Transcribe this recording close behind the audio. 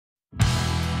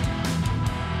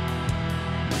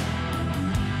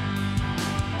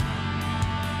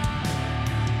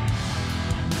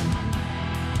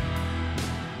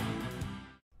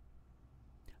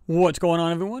What's going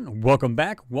on, everyone? Welcome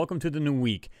back. Welcome to the new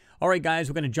week. All right, guys,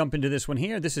 we're going to jump into this one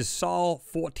here. This is Sol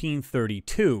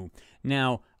 1432.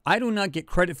 Now, I do not get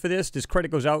credit for this. This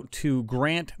credit goes out to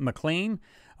Grant McLean.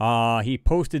 He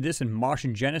posted this in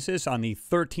Martian Genesis on the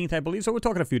 13th, I believe. So we're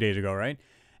talking a few days ago, right?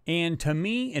 And to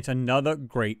me, it's another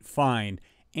great find.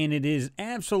 And it is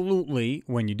absolutely,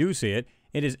 when you do see it,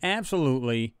 it is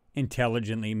absolutely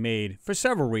intelligently made for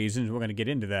several reasons. We're going to get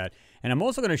into that. And I'm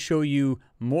also going to show you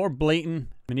more blatant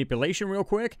manipulation real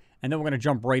quick, and then we're going to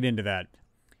jump right into that.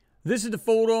 This is the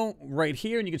photo right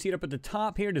here, and you can see it up at the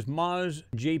top here. It is Mars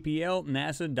JPL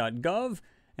NASA.gov,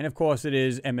 and of course it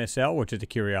is MSL, which is the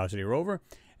Curiosity rover.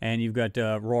 And you've got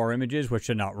raw images, which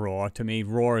are not raw. To me,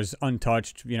 raw is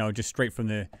untouched, you know, just straight from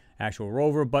the actual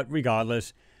rover, but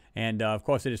regardless. And of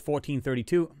course it is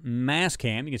 1432 mass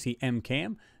cam. You can see M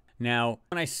cam. Now,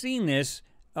 when I seen this,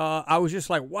 I was just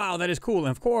like, wow, that is cool. And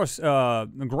of course,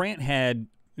 Grant had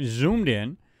zoomed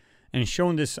in and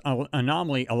shown this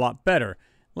anomaly a lot better.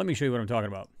 Let me show you what I'm talking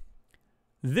about.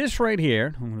 This right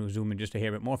here, I'm going to zoom in just a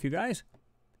hair bit more for you guys.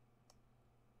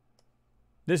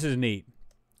 This is neat.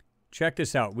 Check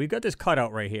this out. We've got this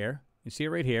cutout right here. You see it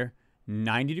right here.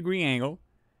 90-degree angle.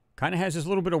 Kind of has this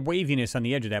little bit of waviness on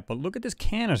the edge of that. But look at this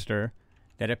canister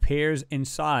that appears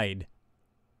inside.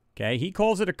 Okay, he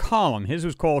calls it a column. His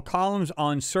was called columns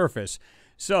on surface.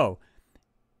 So,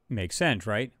 makes sense,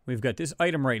 right? We've got this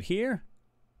item right here.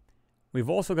 We've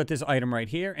also got this item right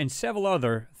here and several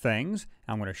other things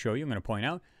I'm going to show you, I'm going to point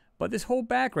out. But this whole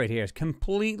back right here is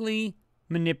completely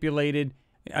manipulated.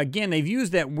 Again, they've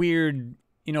used that weird,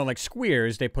 you know, like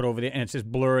squares they put over there, and it's just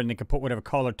blur, and they can put whatever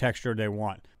color texture they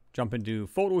want. Jump into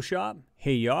Photoshop.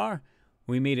 Here you are.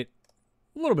 We made it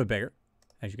a little bit bigger,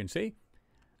 as you can see.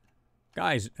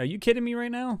 Guys, are you kidding me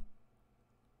right now?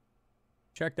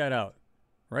 Check that out.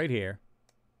 Right here.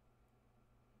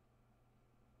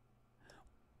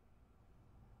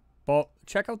 Well,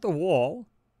 check out the wall.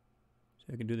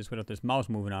 So I can do this without this mouse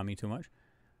moving on me too much.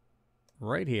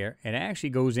 Right here. It actually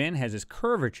goes in, has this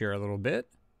curvature a little bit,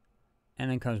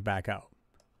 and then comes back out.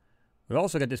 We've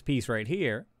also got this piece right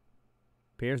here.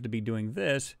 Appears to be doing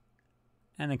this,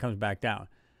 and then comes back down.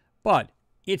 But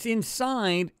it's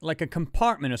inside like a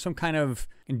compartment or some kind of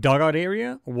dugout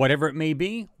area, whatever it may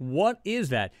be. What is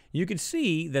that? You can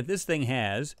see that this thing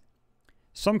has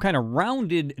some kind of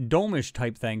rounded domish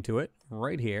type thing to it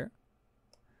right here.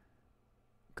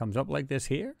 Comes up like this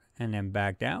here and then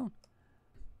back down.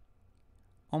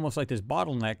 Almost like this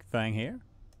bottleneck thing here.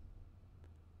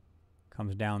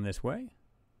 Comes down this way.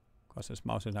 Of course, this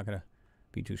mouse is not going to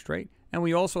be too straight. And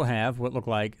we also have what look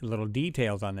like little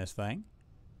details on this thing.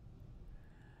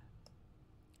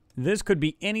 This could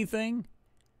be anything,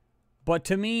 but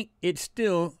to me, it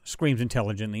still screams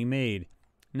intelligently made.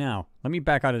 Now, let me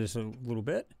back out of this a little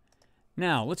bit.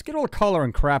 Now, let's get all the color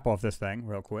and crap off this thing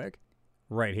real quick.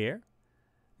 Right here.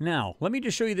 Now, let me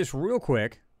just show you this real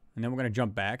quick, and then we're going to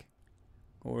jump back.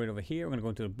 Go right over here. We're going to go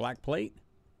into the black plate.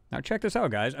 Now, check this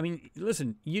out, guys. I mean,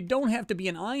 listen, you don't have to be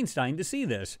an Einstein to see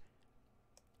this.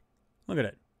 Look at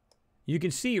it. You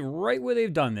can see right where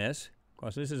they've done this. Of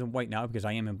course, this isn't white now because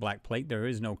I am in black plate. There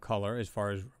is no color as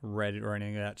far as red or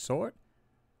anything of that sort.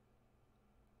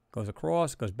 Goes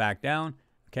across, goes back down.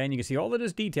 Okay, and you can see all of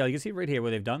this detail. You can see right here where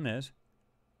they've done this.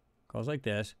 Goes like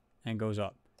this and goes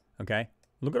up. Okay,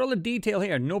 look at all the detail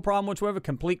here. No problem whatsoever.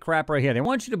 Complete crap right here. They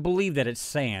want you to believe that it's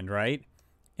sand, right?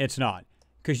 It's not.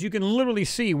 Because you can literally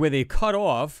see where they cut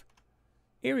off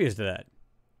areas to that.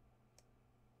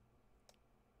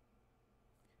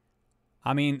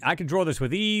 I mean, I can draw this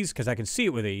with ease because I can see it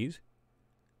with ease.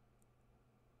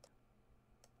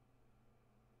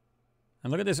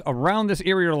 And look at this, around this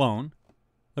area alone.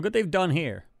 Look what they've done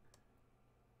here.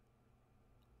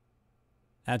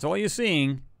 That's all you're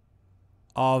seeing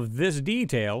of this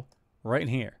detail right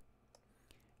here.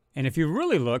 And if you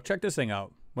really look, check this thing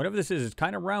out. Whatever this is, it's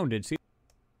kind of rounded. See?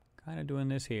 Kind of doing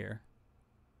this here.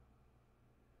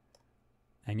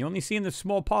 And you're only seeing the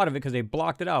small part of it because they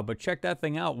blocked it out. But check that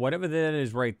thing out. Whatever that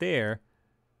is right there,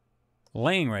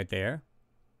 laying right there.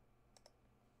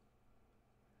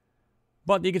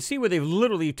 But you can see where they've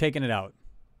literally taken it out.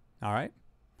 All right?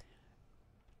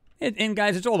 And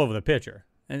guys, it's all over the picture.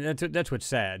 And that's what's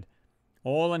sad.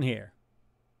 All in here.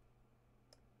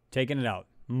 Taking it out.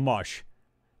 Mush.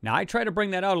 Now, I try to bring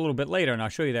that out a little bit later, and I'll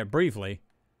show you that briefly.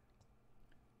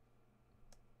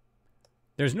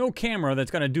 There's no camera that's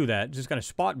going to do that. It's just going to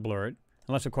spot blur it.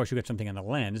 Unless, of course, you get something on the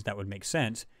lens. That would make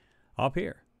sense. Up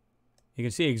here. You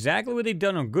can see exactly what they've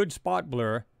done on good spot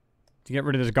blur to get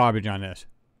rid of this garbage on this.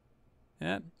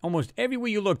 Yeah, almost everywhere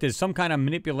you look, there's some kind of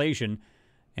manipulation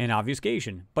and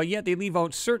obfuscation. But yet they leave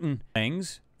out certain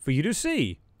things for you to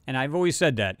see. And I've always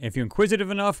said that. If you're inquisitive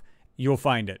enough, you'll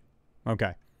find it.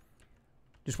 Okay.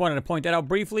 Just wanted to point that out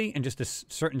briefly in just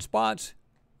certain spots.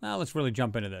 Now let's really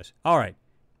jump into this. All right.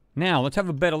 Now let's have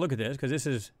a better look at this, because this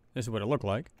is what it looked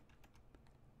like.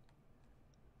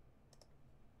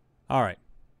 All right.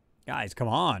 Guys, come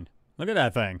on. Look at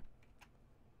that thing.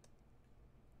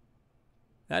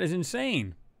 That is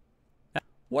insane.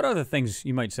 What other things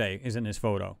you might say is in this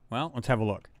photo? Well, let's have a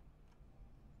look.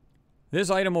 This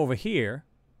item over here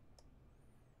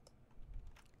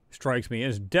strikes me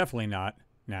as definitely not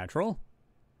natural.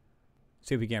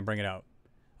 See if we can't bring it out.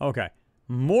 Okay.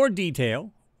 More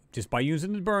detail just by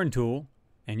using the burn tool.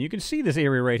 And you can see this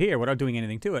area right here without doing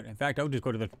anything to it. In fact, I'll just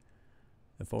go to the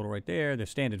photo right there, the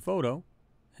standard photo.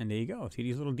 And there you go. See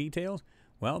these little details?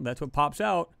 Well, that's what pops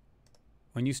out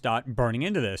when you start burning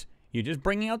into this. You're just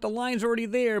bringing out the lines already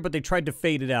there, but they tried to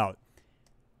fade it out.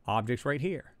 Objects right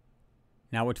here.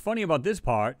 Now, what's funny about this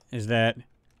part is that,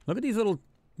 look at these little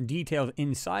details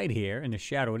inside here in the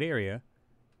shadowed area.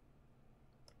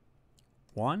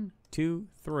 1, 2,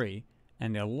 3.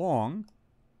 And they're long.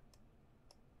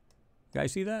 You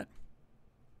guys see that?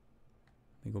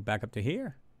 Let me go back up to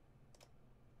here.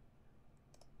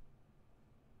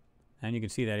 And you can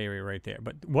see that area right there.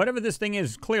 But whatever this thing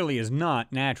is, clearly is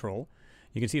not natural.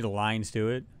 You can see the lines to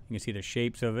it. You can see the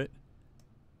shapes of it.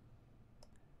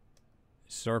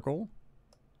 Circle.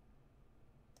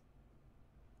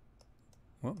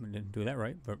 Well, I didn't do that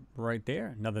right, but right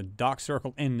there. Another dark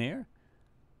circle in there.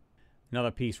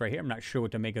 Another piece right here. I'm not sure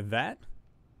what to make of that.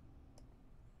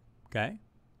 Okay.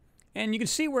 And you can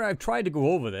see where I've tried to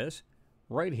go over this.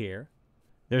 Right here.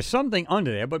 There's something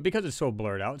under there, but because it's so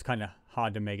blurred out, it's kind of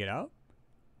hard to make it out.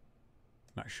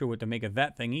 Not sure what to make of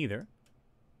that thing either.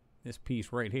 This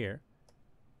piece right here.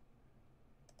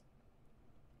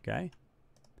 Okay.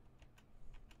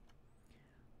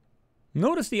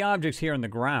 Notice the objects here on the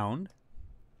ground.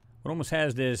 It almost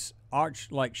has this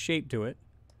arch-like shape to it.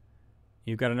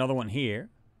 You've got another one here.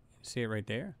 See it right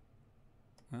there?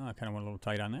 Well, I kind of went a little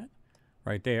tight on that.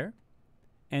 Right there.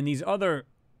 And these other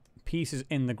pieces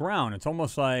in the ground, it's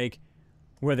almost like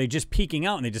where they're just peeking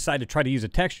out and they decide to try to use a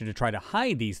texture to try to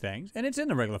hide these things. And it's in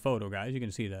the regular photo, guys. You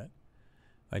can see that.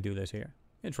 If I do this here.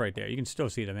 It's right there. You can still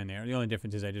see them in there. The only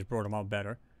difference is I just brought them out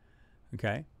better.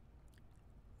 Okay.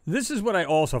 This is what I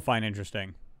also find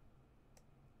interesting.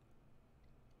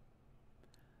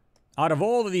 Out of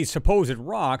all of these supposed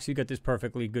rocks, you got this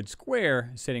perfectly good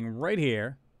square sitting right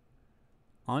here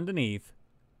underneath.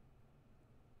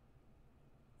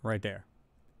 Right there.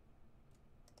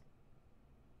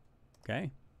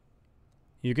 Okay.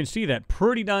 You can see that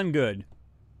pretty darn good.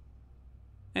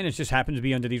 And it just happens to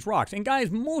be under these rocks. And guys,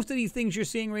 most of these things you're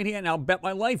seeing right here, and I'll bet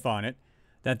my life on it,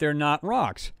 that they're not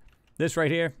rocks. This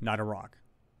right here, not a rock.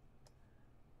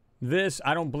 This,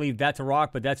 I don't believe that's a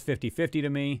rock, but that's 50-50 to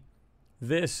me.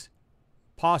 This,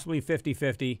 possibly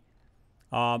 50-50.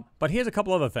 But here's a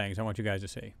couple other things I want you guys to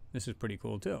see. This is pretty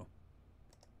cool too.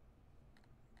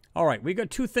 All right, we got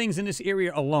two things in this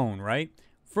area alone, right?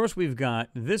 First, we've got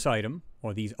this item,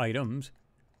 or these items,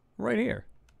 right here.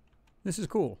 This is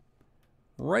cool.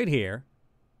 Right here.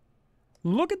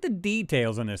 Look at the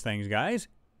details on this thing, guys.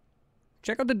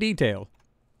 Check out the detail.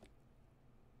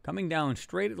 Coming down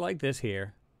straight like this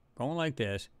here. Going like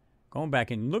this. Going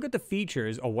back and look at the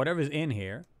features or whatever's in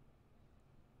here.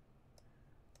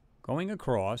 Going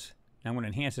across. Now I'm going to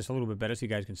enhance this a little bit better so you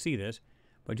guys can see this.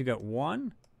 But you got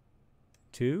 1,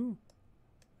 2,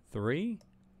 3.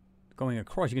 Going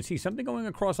across. You can see something going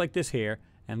across like this here.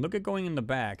 And look at going in the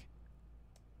back.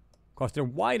 Of course, they're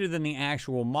wider than the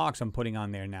actual marks I'm putting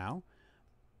on there now.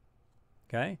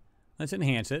 Okay. Let's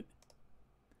enhance it.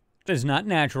 It's not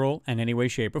natural in any way,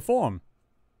 shape, or form.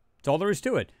 That's all there is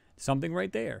to it. Something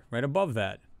right there. Right above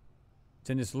that. It's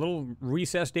in this little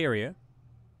recessed area.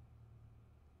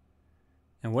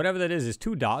 And whatever that is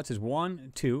 2 dots. Is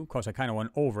 1, 2. Of course, I kind of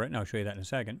went over it, and I'll show you that in a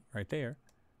second. Right there.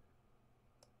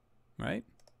 Right?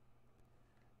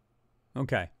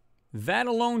 Okay. That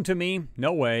alone to me,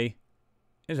 no way,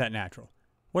 is that natural.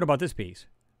 What about this piece?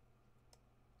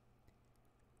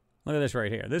 Look at this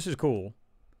right here. This is cool.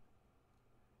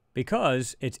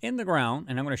 Because it's in the ground,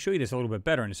 and I'm going to show you this a little bit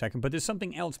better in a second, but there's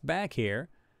something else back here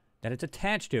that it's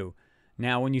attached to.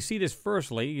 Now, when you see this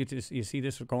firstly, you see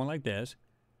this going like this.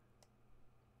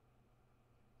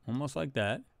 Almost like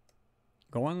that.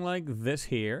 Going like this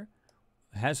here.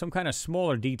 It has some kind of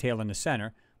smaller detail in the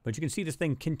center, but you can see this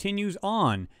thing continues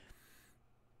on.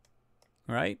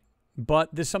 All right? But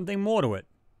there's something more to it.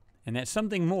 And that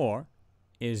something more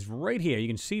is right here. You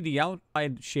can see the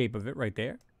outside shape of it right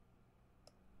there.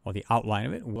 Or the outline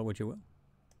of it, what you will.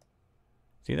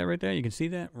 See that right there? You can see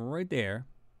that right there.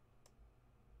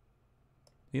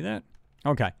 See that?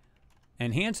 Okay.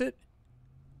 Enhance it.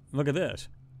 Look at this.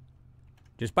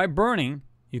 Just by burning,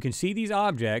 you can see these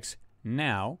objects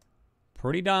now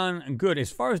pretty darn good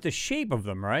as far as the shape of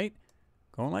them, right?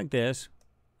 Going like this.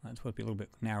 That's supposed to be a little bit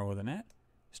narrower than that.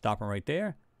 Stopping right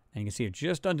there. And you can see it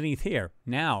just underneath here.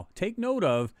 Now, take note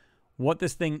of what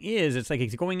this thing is. It's like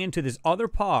it's going into this other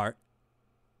part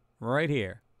right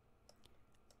here.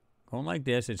 Going like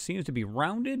this. It seems to be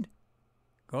rounded.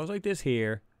 Goes like this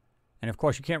here. And of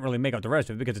course, you can't really make out the rest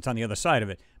of it because it's on the other side of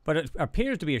it. But it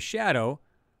appears to be a shadow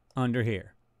under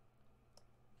here.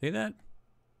 See that?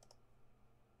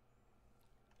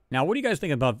 Now, what do you guys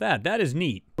think about that? That is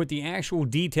neat with the actual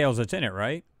details that's in it,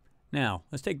 right? Now,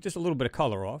 let's take just a little bit of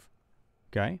color off.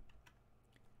 Okay.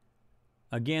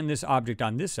 Again, this object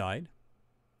on this side,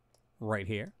 right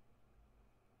here.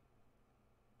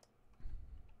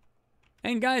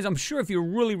 And guys, I'm sure if you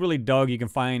really, really dug, you can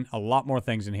find a lot more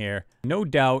things in here. No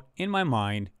doubt, in my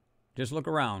mind, just look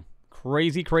around.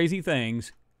 Crazy, crazy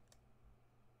things.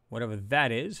 Whatever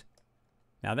that is.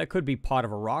 Now, that could be part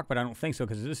of a rock, but I don't think so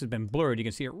because this has been blurred. You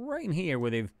can see it right in here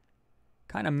where they've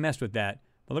kind of messed with that.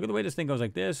 But look at the way this thing goes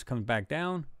like this, comes back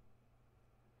down.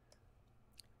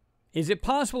 Is it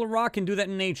possible a rock can do that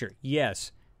in nature?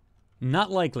 Yes.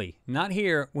 Not likely. Not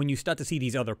here when you start to see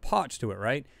these other parts to it,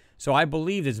 right? So I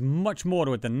believe there's much more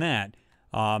to it than that.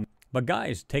 But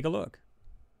guys, take a look.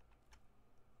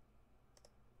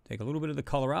 Take a little bit of the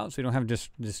color out so you don't have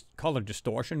just this color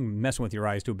distortion messing with your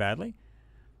eyes too badly.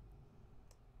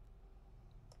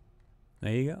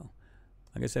 There you go.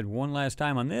 Like I said, one last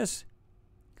time on this.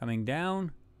 Coming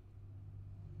down.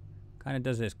 Kind of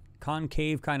does this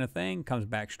concave kind of thing. Comes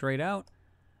back straight out.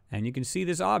 And you can see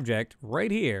this object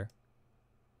right here.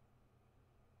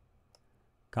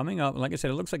 Coming up. Like I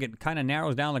said, it looks like it kind of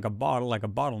narrows down like a bottle, like a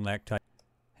bottleneck type.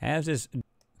 Has this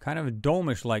kind of a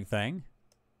dome-ish-like thing.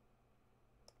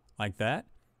 Like that.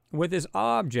 With this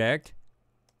object,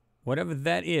 whatever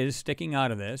that is, sticking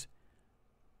out of this.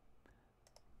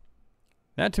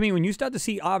 That, to me, when you start to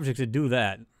see objects that do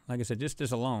that, like I said, just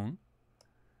this alone,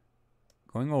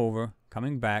 going over,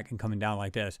 coming back, and coming down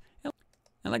like this.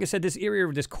 And like I said, this area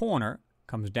of this corner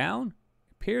comes down,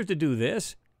 appears to do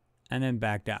this, and then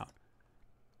back down.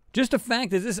 Just the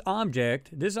fact that this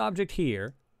object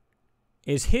here,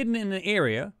 is hidden in an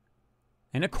area,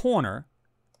 in a corner,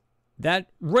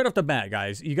 that, right off the bat,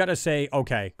 guys, you got to say,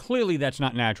 okay, clearly that's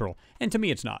not natural. And to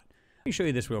me, it's not. Let me show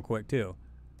you this real quick, too.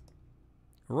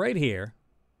 Right here.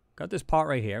 Got this part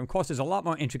right here. Of course, there's a lot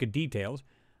more intricate details.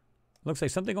 Looks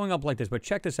like something going up like this, but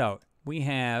check this out. We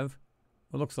have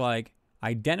what looks like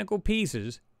identical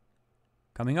pieces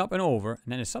coming up and over, and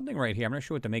then there's something right here. I'm not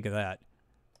sure what to make of that.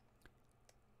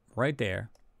 Right there.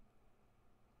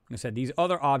 Like I said, these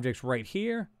other objects right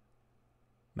here,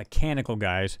 mechanical,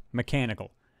 guys.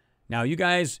 Mechanical. Now, you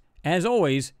guys, as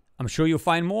always, I'm sure you'll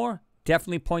find more.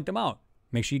 Definitely point them out.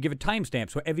 Make sure you give a timestamp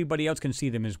so everybody else can see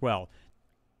them as well.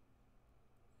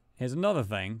 Here's another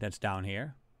thing that's down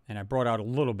here, and I brought out a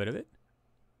little bit of it.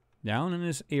 Down in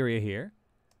this area here.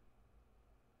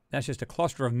 That's just a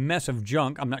cluster of mess of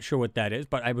junk. I'm not sure what that is,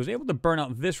 but I was able to burn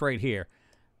out this right here.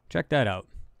 Check that out.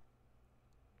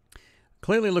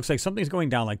 Clearly it looks like something's going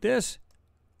down like this,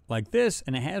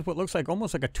 and it has what looks like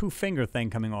almost like a two-finger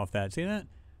thing coming off that. See that?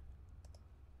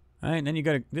 All right, and then you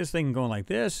got this thing going like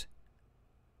this.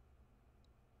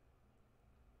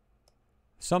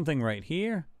 Something right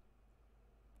here.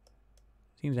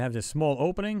 Seems to have this small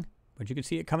opening, but you can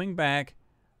see it coming back.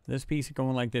 This piece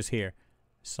going like this here.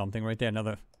 Something right there,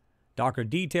 another darker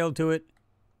detail to it.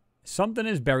 Something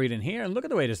is buried in here, and look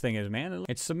at the way this thing is, man.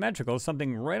 It's symmetrical,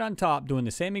 something right on top doing the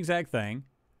same exact thing.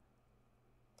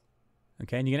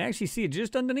 Okay, and you can actually see it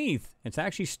just underneath. It's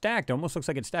actually stacked, almost looks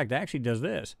like it's stacked. It actually does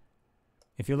this.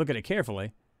 If you look at it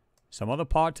carefully. Some other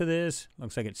part to this,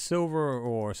 looks like it's silver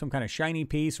or some kind of shiny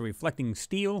piece or reflecting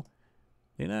steel.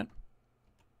 See that?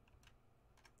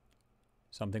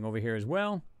 Something over here as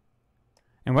well.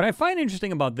 And what I find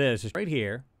interesting about this is right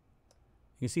here.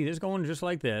 You can see this going just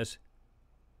like this.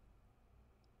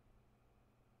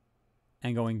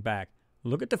 And going back.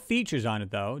 Look at the features on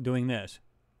it, though, doing this.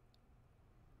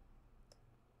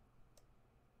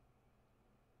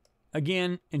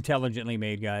 Again, intelligently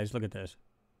made, guys. Look at this.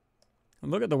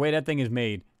 Look at the way that thing is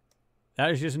made. That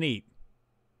is just neat.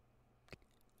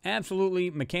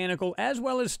 Absolutely mechanical as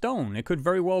well as stone. It could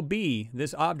very well be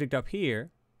this object up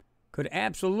here. Could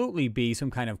absolutely be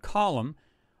some kind of column.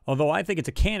 Although I think it's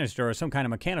a canister or some kind of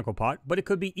mechanical part. But it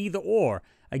could be either or.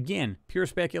 Again, pure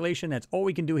speculation. That's all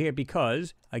we can do here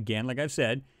because, again, like I've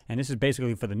said, and this is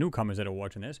basically for the newcomers that are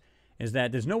watching this, is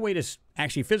that there's no way to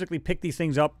actually physically pick these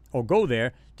things up or go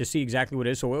there to see exactly what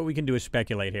it is. So what we can do is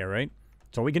speculate here, right?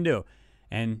 That's all we can do.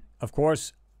 And, of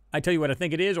course, I tell you what I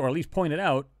think it is, or at least point it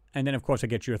out, and then, of course, I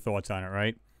get your thoughts on it,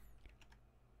 right?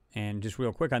 And just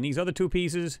real quick on these other two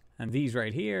pieces, and these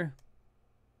right here,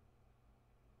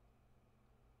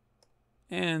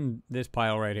 and this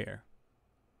pile right here.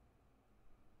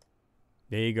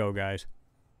 There you go, guys.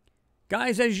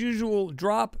 Guys, as usual,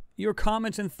 drop your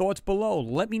comments and thoughts below.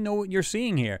 Let me know what you're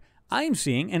seeing here. I'm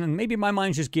seeing, and maybe my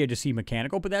mind's just geared to see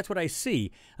mechanical, but that's what I see.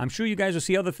 I'm sure you guys will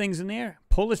see other things in there.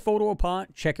 Pull this photo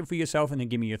apart, check it for yourself, and then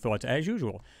give me your thoughts as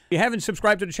usual. If you haven't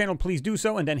subscribed to the channel, please do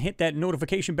so, and then hit that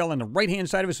notification bell on the right-hand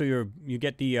side of it so you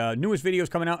get the newest videos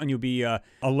coming out, and you'll be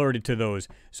alerted to those.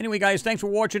 So anyway, guys, thanks for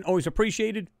watching. Always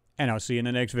appreciated, and I'll see you in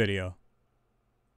the next video.